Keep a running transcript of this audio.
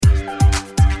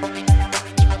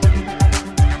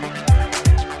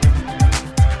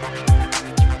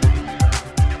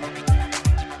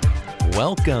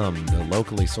Welcome to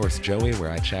Locally Sourced Joey,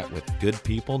 where I chat with good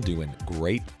people doing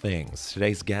great things.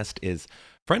 Today's guest is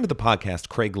friend of the podcast,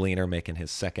 Craig Leaner, making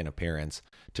his second appearance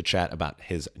to chat about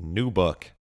his new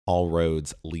book, All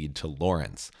Roads Lead to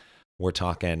Lawrence. We're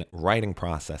talking writing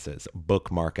processes,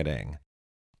 book marketing,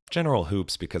 general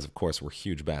hoops, because of course we're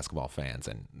huge basketball fans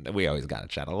and we always got to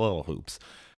chat a little hoops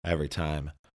every time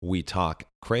we talk.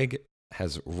 Craig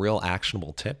has real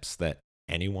actionable tips that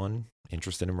anyone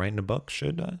interested in writing a book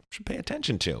should pay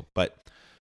attention to. But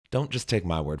don't just take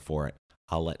my word for it.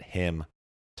 I'll let him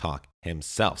talk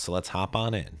himself. So let's hop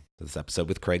on in to this episode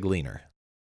with Craig Leaner.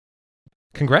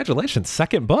 Congratulations,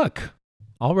 second book.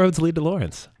 All Roads Lead to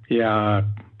Lawrence. Yeah,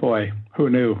 boy, who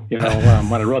knew? When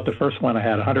I wrote the first one, I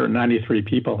had 193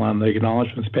 people on the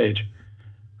acknowledgments page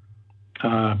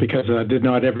because I didn't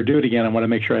know I'd ever do it again. I want to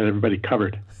make sure I had everybody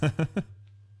covered.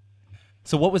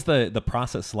 So what was the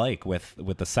process like with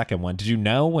the second one? Did you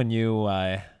know when you?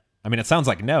 I mean, it sounds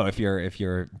like no if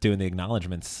you're doing the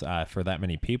acknowledgments for that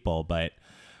many people. But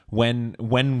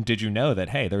when did you know that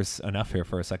hey, there's enough here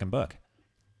for a second book?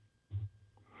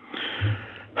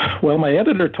 Well, my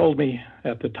editor told me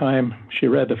at the time she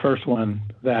read the first one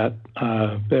that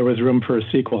there was room for a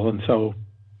sequel, and so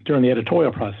during the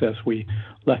editorial process, we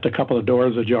left a couple of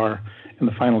doors ajar in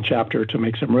the final chapter to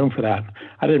make some room for that.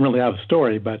 I didn't really have a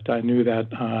story, but I knew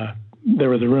that there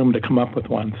was a room to come up with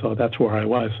one, so that's where I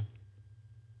was.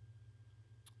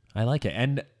 I like it.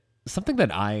 And something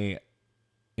that I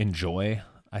enjoy,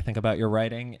 I think, about your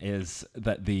writing is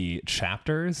that the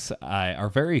chapters are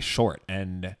very short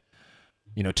and,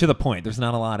 to the point. There's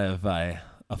not a lot of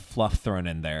fluff thrown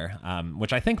in there,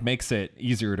 which I think makes it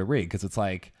easier to read because it's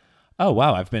like, oh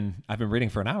wow, I've been reading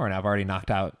for an hour and I've already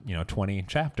knocked out 20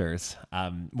 chapters.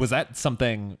 Was that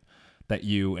something that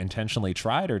you intentionally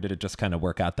tried, or did it just kind of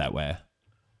work out that way?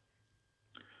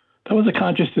 That was a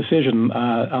conscious decision.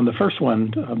 On the first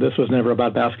one, this was never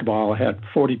about basketball. I had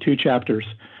 42 chapters,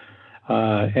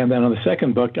 and then on the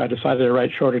second book, I decided to write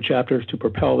shorter chapters to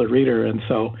propel the reader, and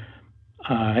so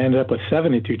I ended up with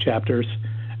 72 chapters.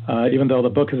 Even though the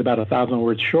book is about 1,000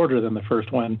 words shorter than the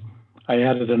first one, I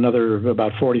added another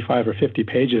about 45 or 50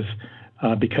 pages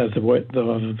because of what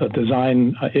the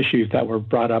design issues that were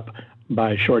brought up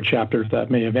by short chapters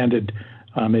that may have ended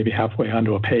maybe halfway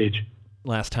onto a page.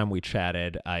 Last time we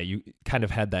chatted, you kind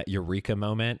of had that eureka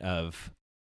moment of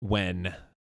when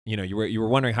you were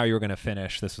wondering how you were going to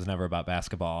finish. This was never about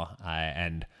basketball,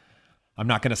 and I'm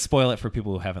not going to spoil it for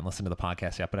people who haven't listened to the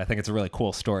podcast yet, but I think it's a really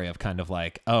cool story of kind of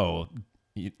like, oh,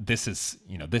 this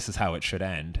is how it should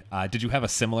end. Did you have a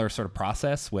similar sort of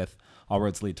process with All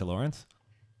Roads Lead to Lawrence?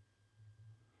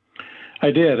 I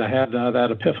did. I had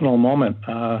that epiphanal moment.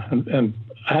 And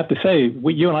I have to say,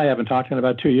 you and I haven't talked in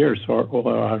about 2 years, or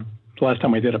the last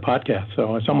time we did a podcast.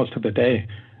 So it's almost to the day.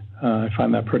 I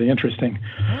find that pretty interesting.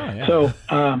 Oh, yeah. So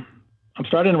I'm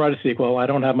starting to write a sequel. I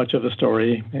don't have much of a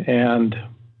story and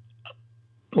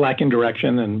lacking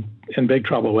direction and in big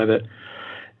trouble with it.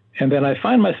 And then I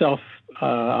find myself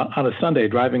on a Sunday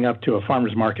driving up to a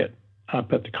farmer's market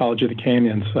up at the College of the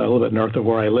Canyons, a little bit north of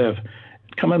where I live.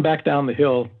 Coming back down the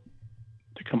hill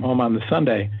to come home on the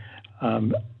Sunday,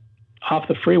 off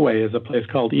the freeway is a place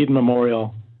called Eden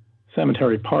Memorial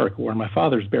Cemetery Park, where my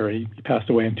father's buried. He passed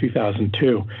away in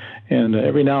 2002. And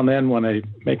every now and then when I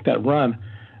make that run,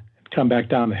 come back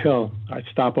down the hill, I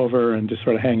stop over and just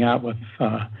sort of hang out with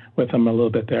him a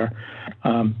little bit there.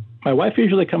 My wife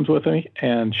usually comes with me,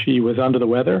 and she was under the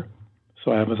weather,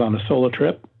 so I was on a solo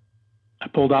trip. I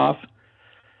pulled off,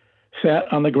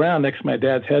 sat on the ground next to my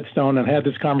dad's headstone, and had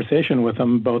this conversation with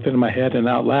him, both in my head and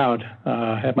out loud.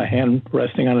 I had my hand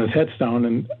resting on his headstone,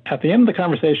 and at the end of the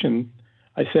conversation,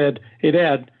 I said, "Hey,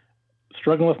 Dad,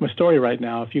 struggling with my story right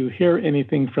now. If you hear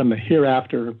anything from the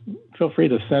hereafter, feel free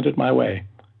to send it my way."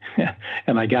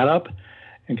 And I got up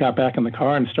and got back in the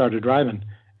car and started driving.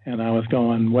 And I was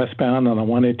going westbound on the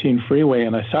 118 freeway,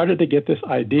 and I started to get this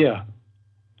idea,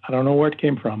 I don't know where it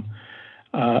came from,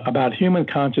 about human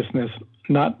consciousness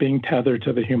not being tethered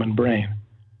to the human brain.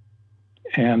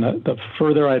 And the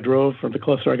further I drove, or the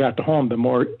closer I got to home, the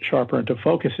more sharper into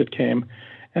focus it came.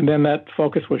 And then that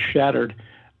focus was shattered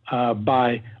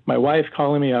by my wife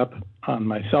calling me up on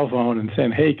my cell phone and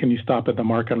saying, "Hey, can you stop at the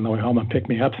market on the way home and pick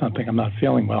me up something? I'm not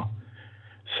feeling well."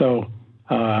 So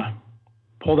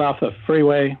pulled off the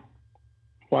freeway,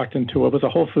 walked into what was a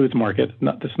Whole Foods market.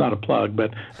 That's not a plug,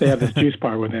 but they have this juice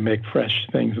bar where they make fresh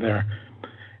things there.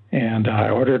 And I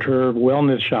ordered her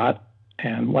wellness shot.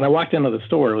 And when I walked into the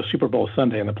store, it was Super Bowl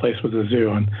Sunday, and the place was a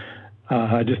zoo. And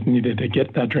I just needed to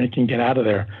get that drink and get out of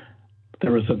there.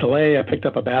 There was a delay. I picked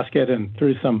up a basket and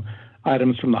threw some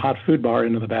items from the hot food bar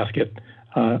into the basket,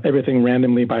 everything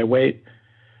randomly by weight.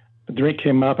 the drink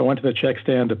came up. I went to the check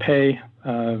stand to pay.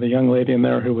 The young lady in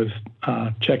there who was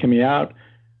checking me out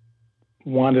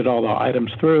wanted all the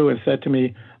items through and said to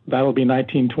me, "That'll be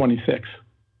 1926."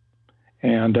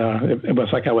 And it was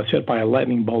like I was hit by a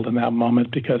lightning bolt in that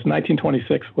moment, because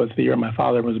 1926 was the year my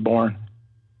father was born.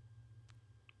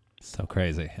 So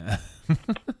crazy.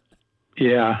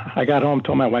 Yeah, I got home,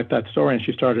 told my wife that story, and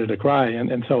she started to cry.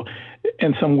 And so,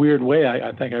 in some weird way,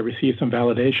 I think I received some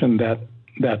validation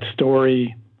that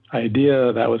story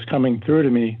idea that was coming through to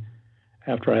me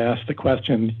after I asked the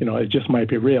question, it just might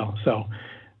be real. So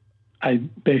I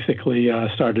basically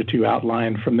started to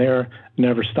outline from there,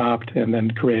 never stopped, and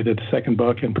then created the second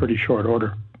book in pretty short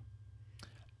order.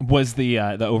 Was the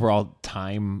overall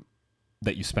time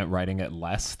that you spent writing it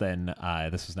less than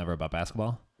This Was Never About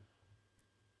Basketball?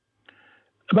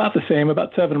 About the same,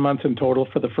 about 7 months in total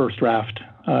for the first draft.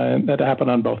 And that happened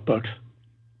on both books.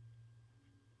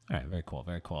 All right, very cool,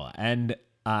 very cool. And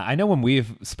I know when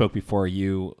we've spoke before,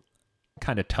 you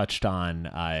kind of touched on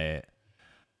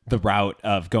the route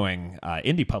of going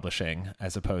indie publishing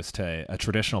as opposed to a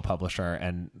traditional publisher.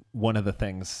 And one of the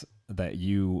things that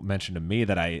you mentioned to me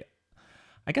that I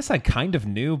guess I kind of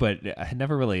knew, but I had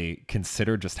never really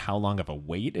considered just how long of a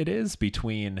wait it is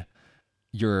between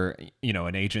your,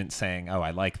 an agent saying, "Oh,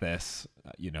 I like this,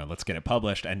 let's get it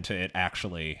published," and to it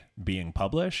actually being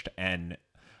published. And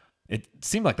it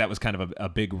seemed like that was kind of a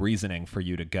big reasoning for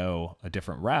you to go a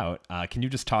different route. Can you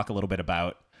just talk a little bit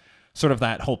about sort of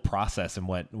that whole process and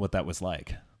what that was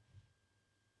like?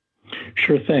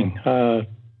 Sure thing. I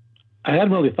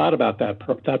hadn't really thought about that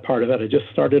part of it. I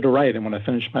just started to write, and when I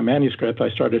finished my manuscript, I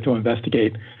started to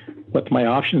investigate what my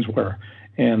options were.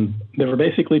 And there were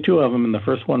basically two of them. And the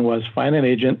first one was find an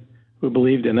agent who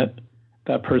believed in it.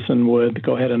 That person would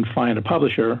go ahead and find a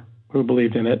publisher who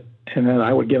believed in it. And then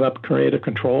I would give up creative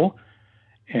control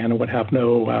and would have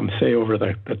no say over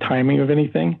the timing of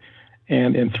anything.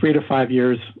 And in 3 to 5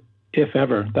 years, if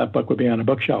ever, that book would be on a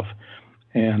bookshelf.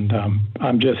 And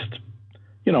I'm just,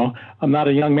 I'm not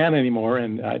a young man anymore,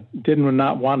 and I did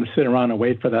not want to sit around and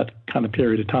wait for that kind of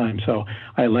period of time. So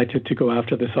I elected to go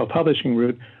after the self-publishing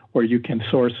route, where you can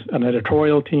source an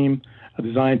editorial team, a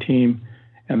design team,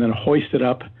 and then hoist it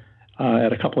up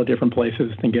at a couple of different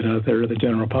places and get it out there to the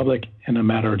general public in a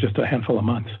matter of just a handful of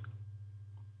months.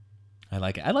 I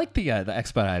like it. I like the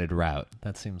expedited route.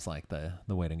 That seems like the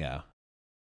way to go.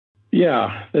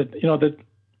 Yeah,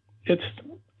 it's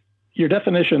your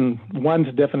definition.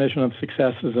 One's definition of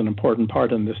success is an important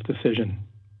part in this decision.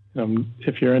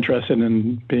 If you're interested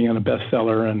in being on a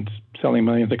bestseller and selling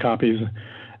millions of copies,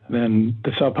 then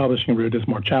the self-publishing route is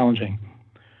more challenging.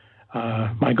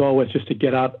 My goal was just to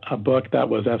get out a book that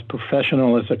was as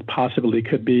professional as it possibly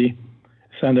could be,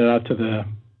 send it out to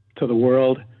the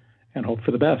world, and hope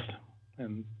for the best.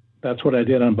 And that's what I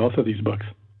did on both of these books.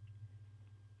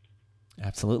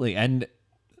 Absolutely. And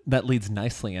that leads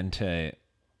nicely into,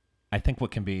 I think, what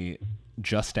can be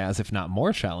just as, if not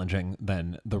more challenging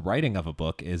than the writing of a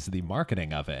book is the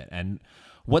marketing of it. And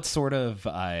what sort of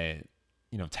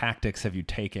tactics have you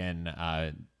taken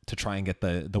to try and get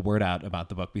the word out about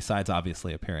the book, besides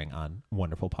obviously appearing on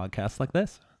wonderful podcasts like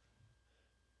this?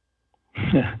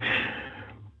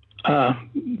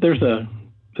 There's a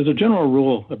general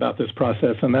rule about this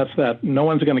process, and that's that no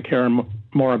one's going to care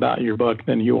more about your book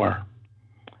than you are.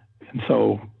 And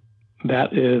so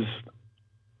that is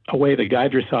a way to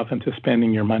guide yourself into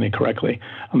spending your money correctly.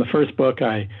 On the first book,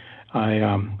 I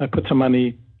put some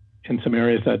money in some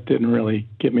areas that didn't really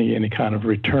give me any kind of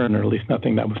return, or at least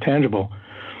nothing that was tangible.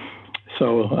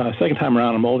 So second time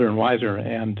around, I'm older and wiser,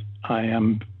 and I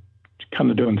am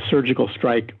kind of doing surgical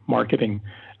strike marketing.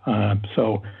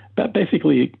 So that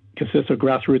basically consists of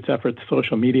grassroots efforts,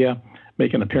 social media,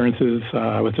 making appearances.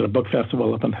 I was at a book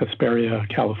festival up in Hesperia,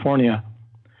 California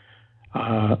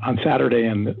on Saturday,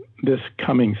 and this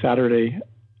coming Saturday,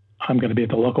 I'm going to be at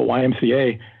the local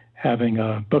YMCA having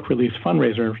a book release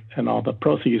fundraiser, and all the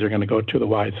proceeds are going to go to the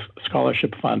Wise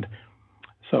Scholarship Fund.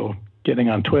 So getting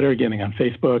on Twitter, getting on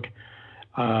Facebook,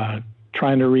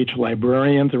 trying to reach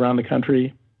librarians around the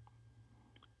country,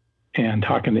 and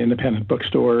talking to independent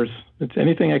bookstores. It's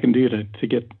anything I can do to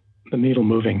get the needle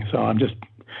moving. So I'm just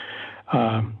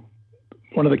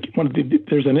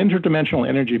there's an interdimensional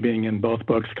energy being in both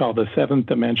books called the seventh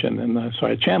dimension, and so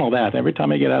I channel that every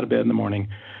time I get out of bed in the morning.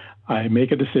 I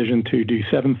make a decision to do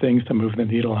 7 things to move the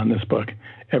needle on this book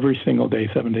every single day,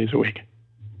 7 days a week.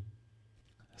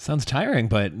 Sounds tiring,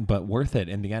 but worth it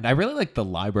in the end. I really like the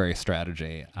library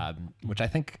strategy, which I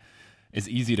think is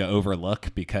easy to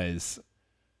overlook because,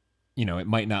 it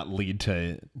might not lead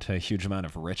to a huge amount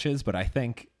of riches, but I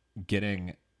think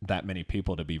getting that many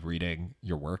people to be reading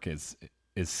your work is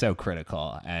is so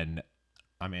critical. And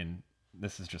I mean,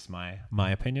 this is just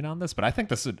my opinion on this, but I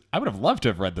think I would have loved to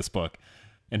have read this book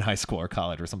in high school or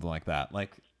college or something like that.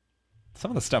 Like, some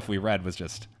of the stuff we read was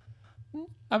just,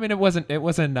 I mean, it wasn't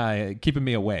keeping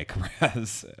me awake.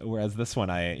 Whereas this one,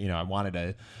 I wanted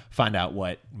to find out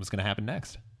what was going to happen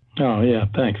next. Oh yeah,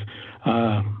 thanks.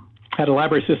 I had a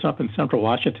library system up in Central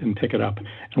Washington pick it up,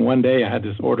 and one day I had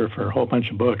this order for a whole bunch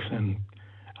of books, and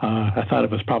I thought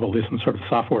it was probably some sort of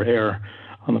software error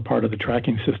on the part of the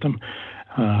tracking system.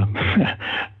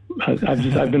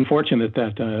 I've been fortunate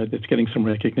that it's getting some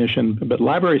recognition, but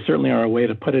libraries certainly are a way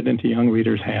to put it into young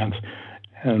readers' hands.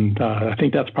 And I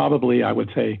think that's probably, I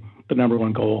would say, the number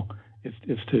one goal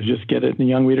is to just get it in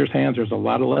young readers' hands. There's a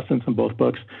lot of lessons in both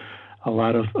books, a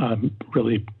lot of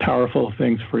really powerful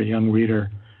things for a young reader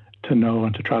to know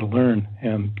and to try to learn.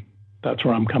 And that's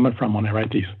where I'm coming from when I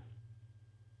write these.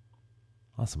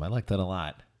 Awesome. I like that a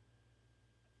lot.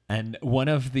 And one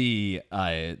of the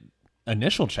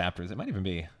initial chapters, it might even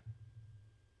be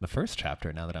the first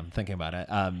chapter now that I'm thinking about it,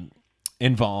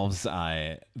 involves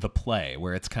the play,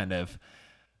 where it's kind of,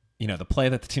 the play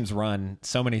that the team's run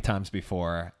so many times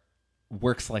before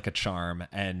works like a charm.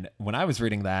 And when I was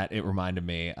reading that, it reminded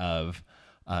me of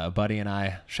a buddy and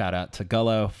I, shout out to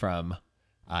Gullo from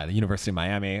the University of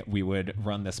Miami. We would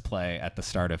run this play at the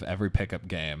start of every pickup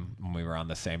game when we were on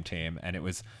the same team. And it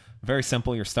was very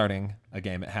simple. You're starting a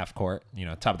game at half court,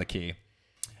 top of the key.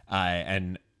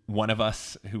 And one of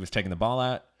us who was taking the ball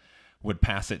out would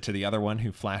pass it to the other one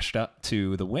who flashed up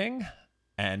to the wing.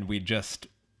 And we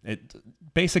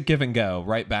basic give and go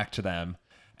right back to them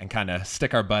and kind of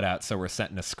stick our butt out so we're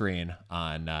setting a screen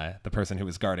on the person who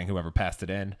was guarding whoever passed it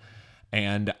in.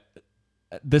 And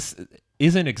this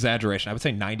isn't exaggeration. I would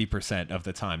say 90% of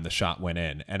the time the shot went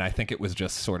in. And I think it was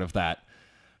just sort of that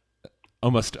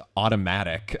almost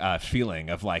automatic feeling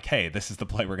of like, hey, this is the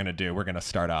play we're going to do. We're going to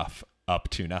start off up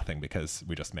 2-0 because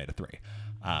we just made a 3.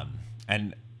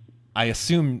 And I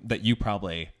assume that you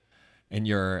probably in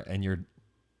your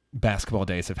basketball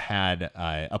days have had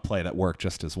a play that worked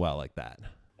just as well like that.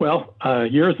 Well,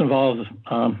 yours involves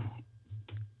a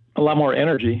lot more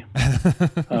energy,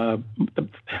 a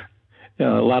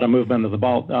lot of movement of the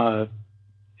ball.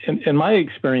 In my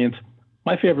experience,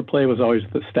 my favorite play was always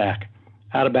the stack,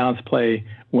 out of bounds play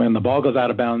when the ball goes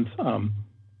out of bounds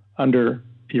under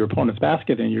your opponent's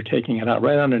basket and you're taking it out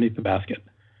right underneath the basket.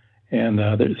 And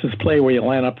there's this play where you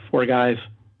line up 4 guys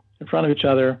in front of each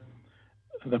other.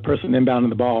 The person inbounding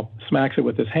the ball smacks it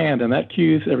with his hand, and that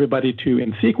cues everybody to,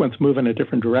 in sequence, move in a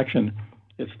different direction.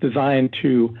 It's designed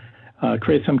to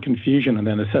create some confusion, and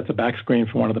then it sets a back screen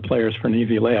for one of the players for an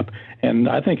easy layup. And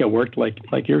I think it worked like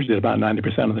yours did about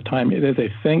 90% of the time. It is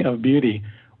a thing of beauty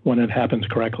when it happens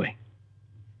correctly.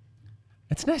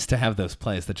 It's nice to have those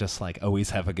plays that just always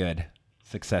have a good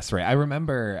success rate. I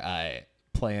remember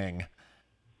playing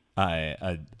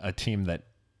a team that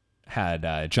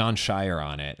had John Shire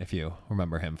on it, if you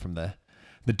remember him from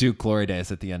the Duke glory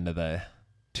days at the end of the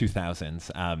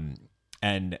 2000s.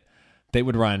 And they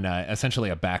would run essentially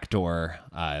a backdoor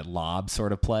lob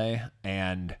sort of play.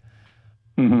 And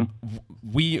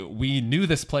we knew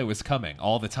this play was coming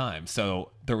all the time.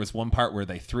 So there was one part where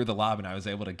they threw the lob and I was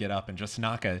able to get up and just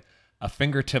knock a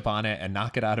fingertip on it and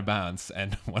knock it out of bounds.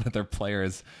 And one of their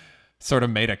players sort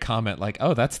of made a comment like,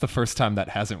 oh, that's the first time that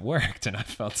hasn't worked. And I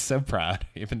felt so proud,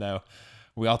 even though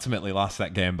we ultimately lost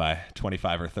that game by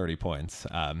 25 or 30 points.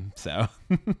 So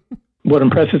what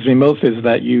impresses me most is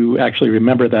that you actually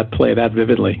remember that play that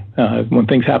vividly. When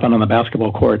things happen on the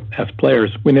basketball court as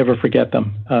players, we never forget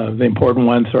them. The important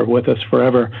ones are with us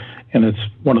forever. And it's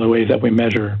one of the ways that we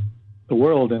measure the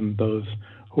world and those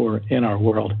who are in our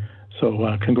world.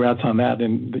 So congrats on that.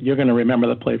 And you're going to remember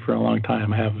the play for a long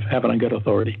time. I have it on good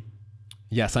authority.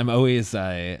 Yes, I'm always,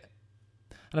 I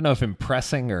don't know if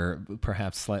impressing or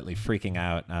perhaps slightly freaking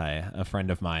out a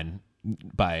friend of mine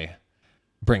by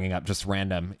bringing up just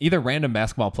either random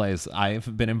basketball plays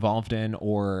I've been involved in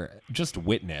or just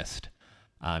witnessed,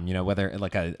 whether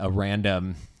like a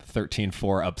random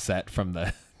 13-4 upset from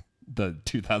the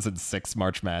 2006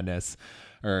 March Madness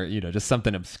or, just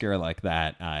something obscure like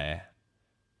that.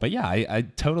 But yeah, I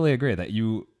totally agree that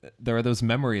there are those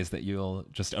memories that you'll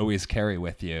just always carry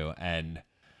with you, and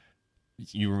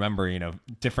you remember,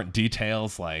 different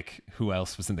details like who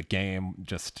else was in the game,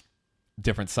 just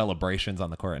different celebrations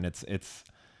on the court, and it's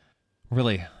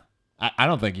really, I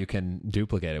don't think you can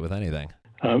duplicate it with anything.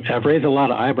 I've raised a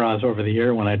lot of eyebrows over the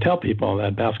year when I tell people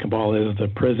that basketball is the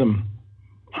prism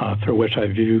through which I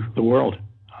view the world.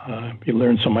 You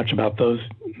learn so much about those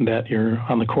that you're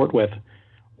on the court with.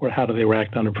 Or how do they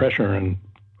react under pressure, and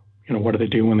what do they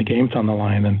do when the game's on the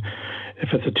line? And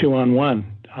if it's a 2-on-1,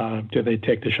 Do they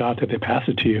take the shot? Do they pass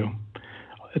it to you?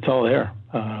 It's all there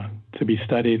to be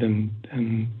studied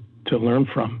and to learn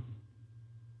from.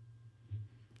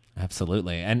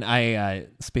 Absolutely. And I,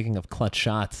 speaking of clutch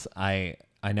shots, I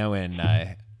know in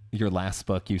your last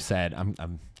book you said,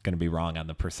 I'm going to be wrong on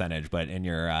the percentage, but in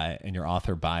your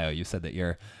author bio you said that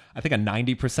you're, I think, a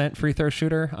 90% free throw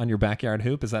shooter on your backyard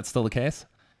hoop. Is that still the case?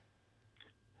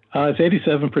 It's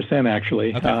 87%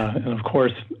 actually. Okay. And of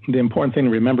course, the important thing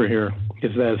to remember here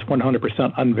is that it's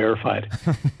 100% unverified.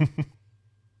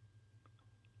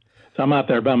 So I'm out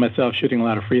there by myself shooting a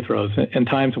lot of free throws. In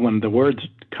times when the words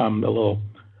come a little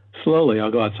slowly, I'll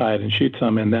go outside and shoot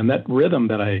some. And then that rhythm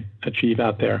that I achieve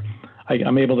out there,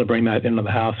 I'm able to bring that into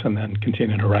the house and then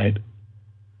continue to write.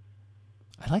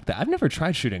 I like that. I've never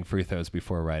tried shooting free throws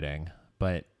before writing,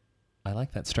 but I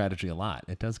like that strategy a lot.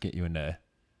 It does get you into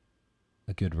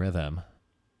a good rhythm.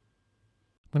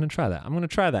 I'm going to try that. I'm going to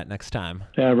try that next time.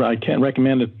 Yeah, I can't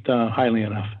recommend it highly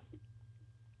enough.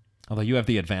 Although you have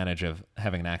the advantage of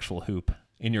having an actual hoop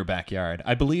in your backyard.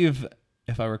 I believe,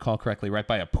 if I recall correctly, right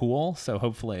by a pool. So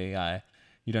hopefully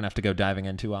you don't have to go diving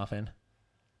in too often.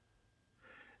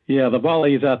 Yeah, the ball I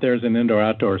use out there is an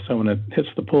indoor-outdoor. So when it hits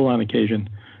the pool on occasion,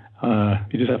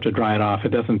 you just have to dry it off. It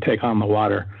doesn't take on the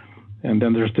water. And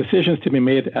then there's decisions to be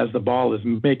made as the ball is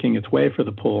making its way for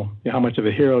the pool. How much of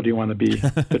a hero do you want to be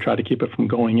to try to keep it from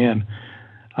going in?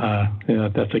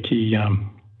 That's a key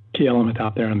element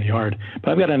out there in the yard.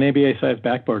 But I've got an ABA-sized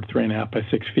backboard, 3.5 by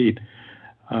 6 feet,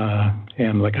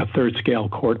 and like a third scale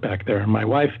court back there. My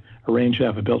wife arranged to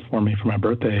have it built for me for my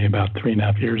birthday about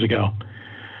 3.5 years ago.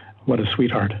 What a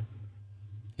sweetheart.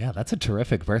 Yeah, that's a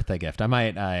terrific birthday gift. I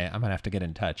might have to get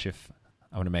in touch if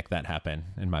I want to make that happen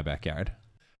in my backyard,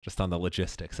 just on the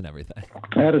logistics and everything.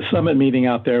 I had a summit meeting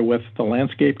out there with the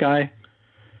landscape guy,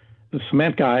 the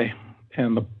cement guy,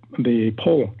 and the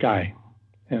pole guy.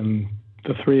 And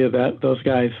the three of those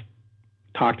guys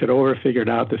talked it over, figured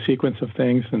out the sequence of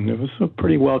things, and it was a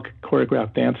pretty well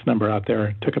choreographed dance number out there.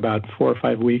 It took about 4 or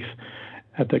 5 weeks.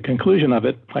 At the conclusion of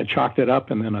it, I chalked it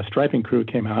up, and then a striping crew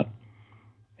came out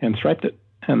and striped it,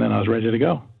 and then I was ready to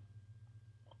go.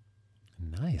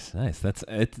 Nice. That's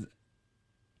it.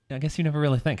 I guess you never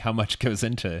really think how much goes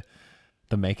into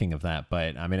the making of that,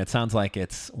 but I mean, it sounds like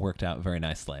it's worked out very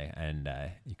nicely, and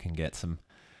you can get some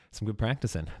good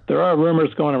practice in. There are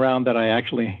rumors going around that I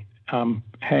actually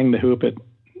hang the hoop at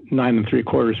 9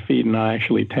 3/4 feet, and I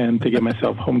actually tend to give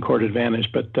myself home court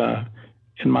advantage. But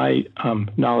in my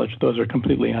knowledge, those are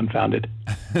completely unfounded.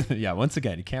 Yeah, once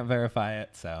again, you can't verify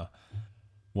it, so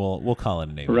we'll call it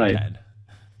an 8 right. 10.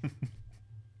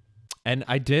 And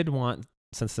I did want,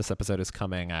 since this episode is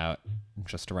coming out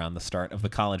just around the start of the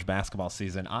college basketball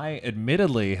season, I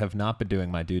admittedly have not been doing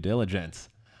my due diligence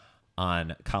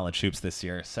on college hoops this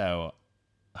year, so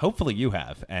hopefully you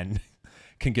have and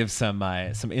can give some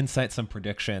insight, some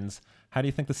predictions. How do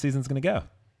you think the season's going to go?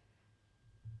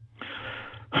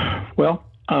 Well,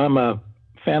 I'm a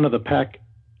fan of the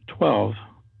Pac-12,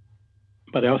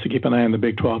 but I also keep an eye on the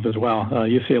Big 12 as well.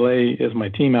 UCLA is my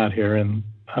team out here, and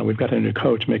we've got a new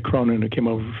coach, Mick Cronin, who came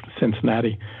over from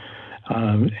Cincinnati.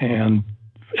 And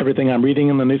everything I'm reading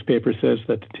in the newspaper says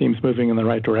that the team's moving in the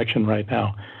right direction right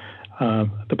now.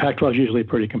 The Pac-12 is usually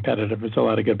pretty competitive. There's a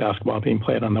lot of good basketball being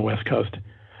played on the West Coast.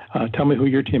 Tell me who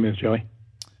your team is, Joey.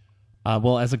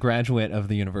 Well, as a graduate of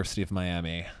the University of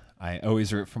Miami, I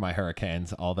always root for my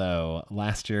Hurricanes, although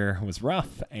last year was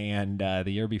rough, and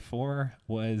the year before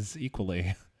was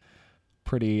equally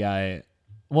pretty...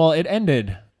 well, it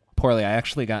ended poorly. I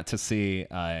actually got to see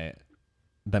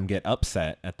them get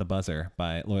upset at the buzzer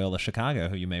by Loyola Chicago,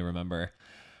 who you may remember,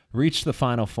 reached the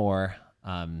Final Four,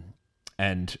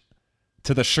 and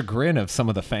to the chagrin of some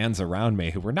of the fans around me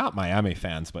who were not Miami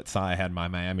fans but saw I had my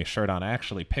Miami shirt on, I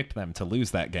actually picked them to lose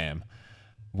that game,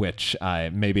 which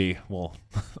maybe will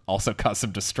also cause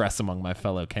some distress among my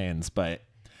fellow Canes. But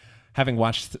having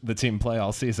watched the team play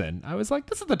all season, I was like,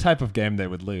 this is the type of game they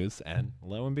would lose, and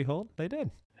lo and behold, they did.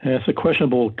 Yeah, it's a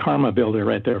questionable karma builder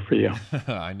right there for you.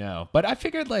 I know. But I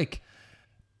figured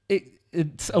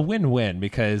it's a win-win,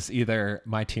 because either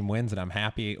my team wins and I'm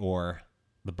happy, or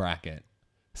the bracket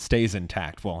stays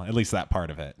intact. Well, at least that part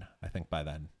of it. I think by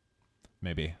then,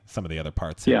 maybe some of the other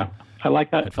parts. Yeah, I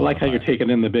like that. I like how you're taking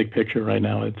in the big picture right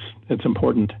now. It's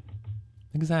important.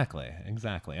 Exactly.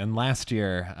 And last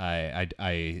year,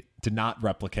 I did not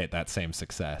replicate that same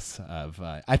success of.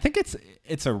 I think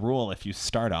it's a rule if you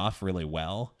start off really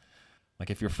well, like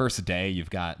if your first day you've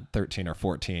got 13 or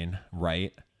 14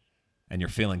 right, and you're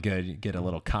feeling good, you get a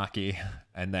little cocky,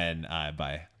 and then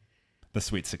by the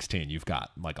Sweet 16, you've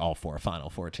got like all 4 Final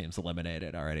Four teams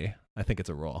eliminated already. I think it's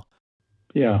a rule.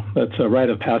 Yeah, that's a rite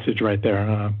of passage right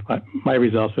there. My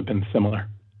results have been similar.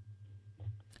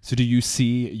 So do you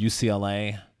see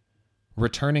UCLA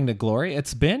returning to glory?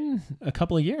 It's been a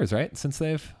couple of years, right, since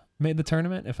they've made the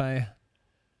tournament, if I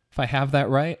have that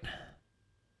right.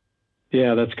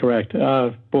 Yeah, that's correct.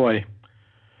 Boy,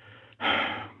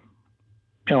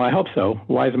 I hope so.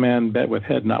 Wise man bet with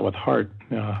head, not with heart.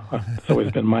 It's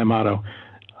always been my motto.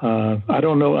 I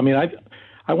don't know. I mean,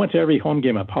 I went to every home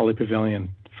game at Pauley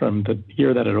Pavilion from the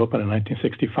year that it opened in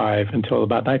 1965 until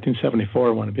about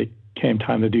 1974 when it became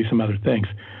time to do some other things.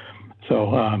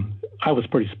 So I was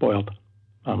pretty spoiled.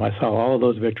 I saw all of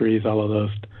those victories, all of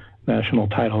those national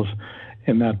titles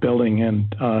in that building,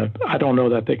 and I don't know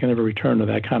that they can ever return to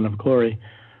that kind of glory.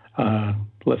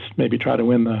 Let's maybe try to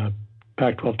win the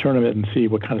Pac-12 tournament and see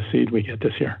what kind of seed we get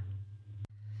this year.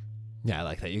 Yeah, I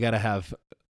like that. You got to have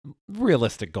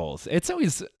realistic goals. I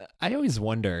always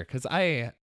wonder, because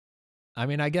I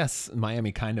mean, I guess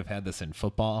Miami kind of had this in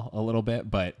football a little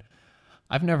bit, but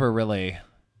I've never really,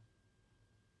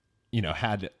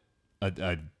 had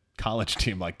a college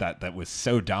team like that was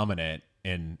so dominant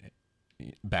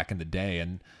back in the day,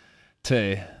 and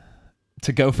to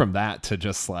go from that to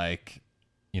just like,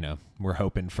 we're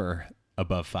hoping for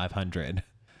above 500.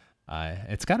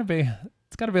 It's got to be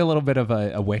a little bit of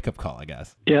a wake up call, I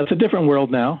guess. Yeah, it's a different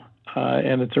world now,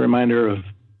 and it's a reminder of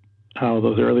how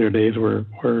those earlier days were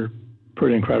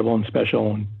pretty incredible and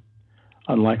special and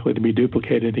unlikely to be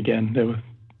duplicated again.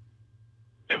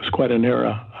 It was quite an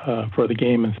era for the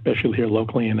game, especially here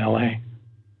locally in LA.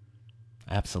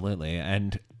 Absolutely.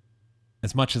 And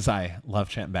as much as I love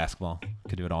chatting basketball,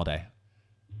 could do it all day,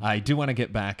 I do want to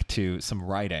get back to some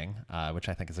writing, which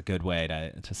I think is a good way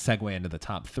to segue into the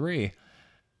top three.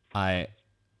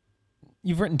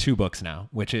 You've written 2 books now,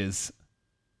 which is,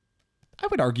 I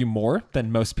would argue, more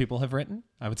than most people have written.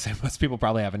 I would say most people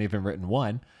probably haven't even written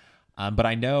one. But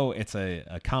I know it's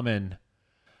a common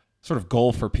sort of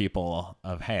goal for people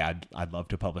of, hey, I'd love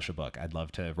to publish a book. I'd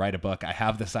love to write a book. I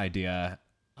have this idea.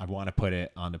 I want to put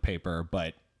it on the paper,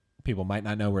 but people might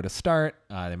not know where to start.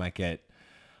 They might get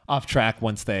off track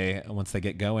once they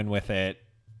get going with it.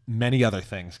 Many other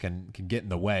things can get in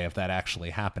the way of that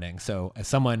actually happening. So as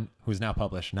someone who's now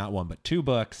published not 1, but 2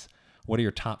 books, what are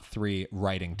your top 3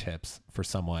 writing tips for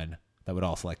someone that would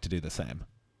also like to do the same?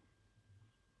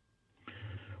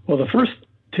 Well, the first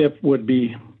tip would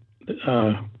be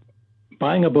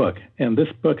buying a book. And this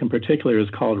book in particular is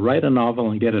called Write a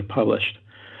Novel and Get It Published.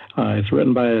 It's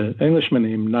written by an Englishman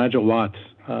named Nigel Watts,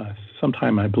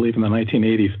 sometime, I believe, in the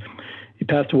 1980s. He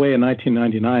passed away in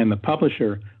 1999. The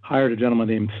publisher hired a gentleman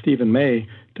named Stephen May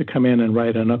to come in and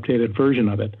write an updated version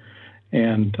of it.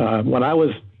 And when I was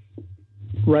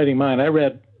writing mine, I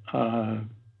read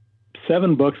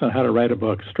 7 books on how to write a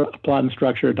book, plot and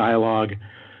structure, dialogue,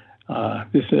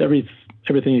 this is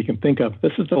everything you can think of.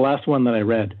 This is the last one that I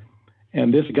read,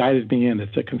 and this guided me in.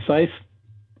 It's a concise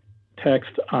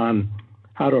text on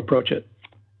how to approach it.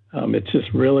 It's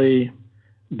just really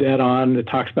dead on. It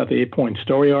talks about the 8-point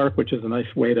story arc, which is a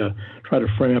nice way to try to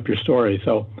frame up your story.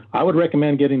 So I would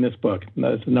recommend getting this book.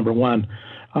 That's number 1.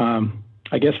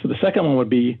 I guess for the second one would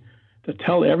be to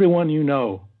tell everyone you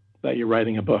know that you're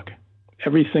writing a book.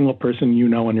 Every single person you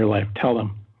know in your life, tell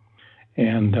them.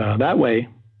 And that way,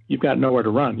 you've got nowhere to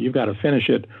run. You've got to finish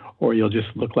it, or you'll just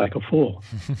look like a fool.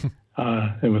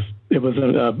 It was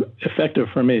effective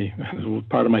for me. It was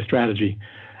part of my strategy.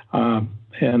 And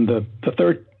the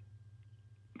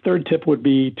third tip would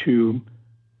be to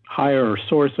hire or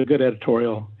source a good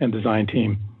editorial and design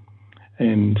team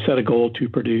and set a goal to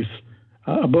produce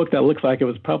a book that looks like it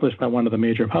was published by one of the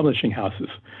major publishing houses.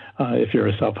 If you're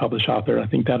a self-published author, I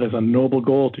think that is a noble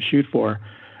goal to shoot for,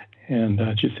 and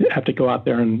just have to go out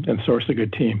there and source a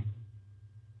good team.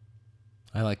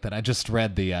 I like that. I just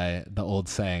read the old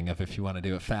saying of, if you want to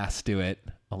do it fast, do it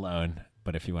alone.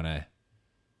 But if you want to,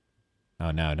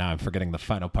 oh no, now I'm forgetting the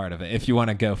final part of it. If you want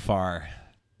to go far,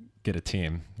 get a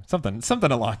team.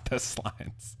 Something along those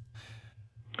lines.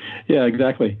 Yeah,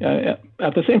 exactly.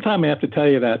 At the same time, I have to tell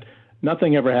you that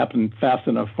nothing ever happened fast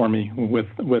enough for me with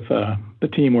the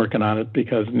team working on it,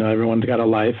 because everyone's got a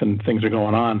life and things are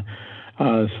going on.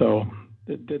 So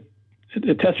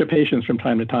it tests your patience from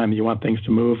time to time. You want things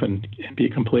to move and be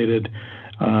completed.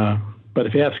 But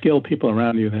if you have skilled people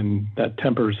around you, then that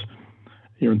tempers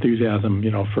your enthusiasm,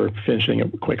 for finishing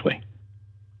it quickly.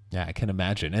 Yeah, I can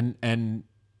imagine. And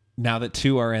now that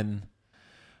 2 are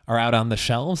out on the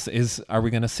shelves, are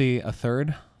we going to see a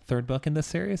third book in this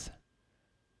series?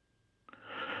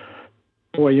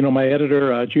 Boy, my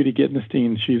editor, Judy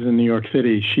Gittenstein, she's in New York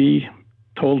City. She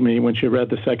told me when she read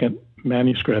the second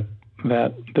manuscript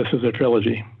that this is a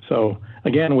trilogy. So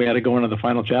again, we had to go into the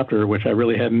final chapter, which I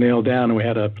really hadn't nailed down. We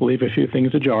had to leave a few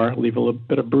things ajar, leave a little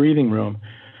bit of breathing room.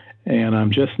 And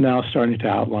I'm just now starting to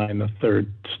outline the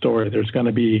third story. There's going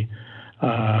to be,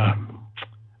 let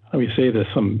me say this,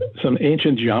 some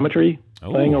ancient geometry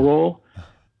playing a role,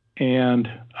 and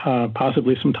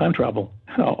possibly some time travel.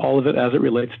 All of it as it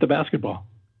relates to basketball.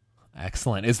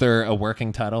 Excellent. Is there a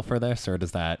working title for this, or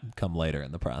does that come later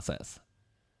in the process?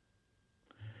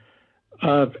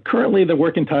 Currently, the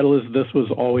working title is "This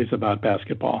Was Always About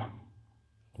Basketball,"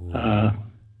 and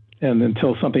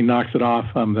until something knocks it off,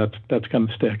 that's going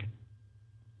to stick.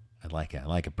 I like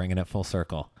it. Bringing it full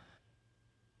circle.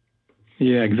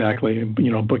 Yeah, exactly.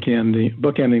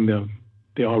 Bookending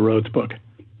the All Roads book.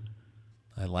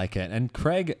 I like it. And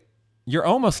Craig, you're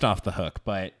almost off the hook,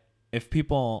 but if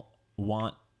people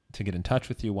want to get in touch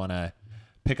with you, want to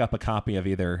pick up a copy of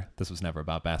either This Was Never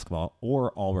About Basketball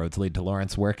or All Roads Lead to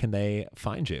Lawrence, where can they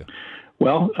find you?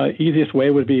 Well, easiest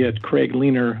way would be at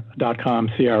craiglehner.com,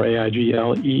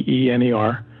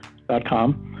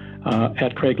 CraigLehner.com,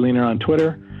 at Craig Lehner on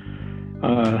Twitter.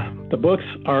 The books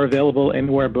are available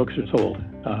anywhere books are sold.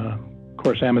 Of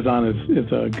course, Amazon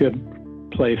is a good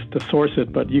place to source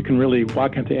it, but you can really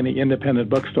walk into any independent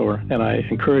bookstore, and I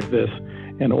encourage this,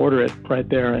 and order it right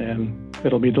there, and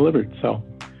it'll be delivered. So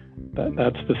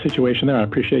that's the situation there. I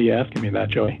appreciate you asking me that,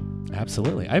 Joey.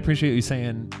 Absolutely. I appreciate you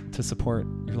saying to support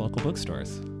your local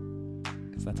bookstores,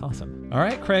 because that's awesome. All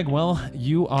right, Craig. Well,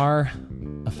 you are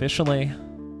officially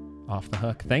off the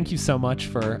hook. Thank you so much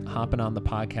for hopping on the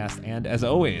podcast. And as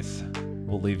always,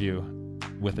 we'll leave you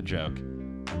with a joke.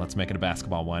 And let's make it a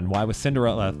basketball one. Why was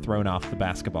Cinderella thrown off the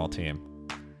basketball team?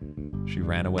 She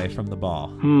ran away from the ball.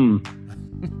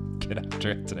 Get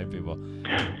after it today, people.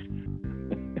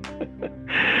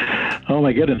 Oh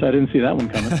my goodness, I didn't see that one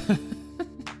coming.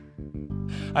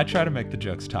 I try to make the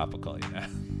jokes topical, you know.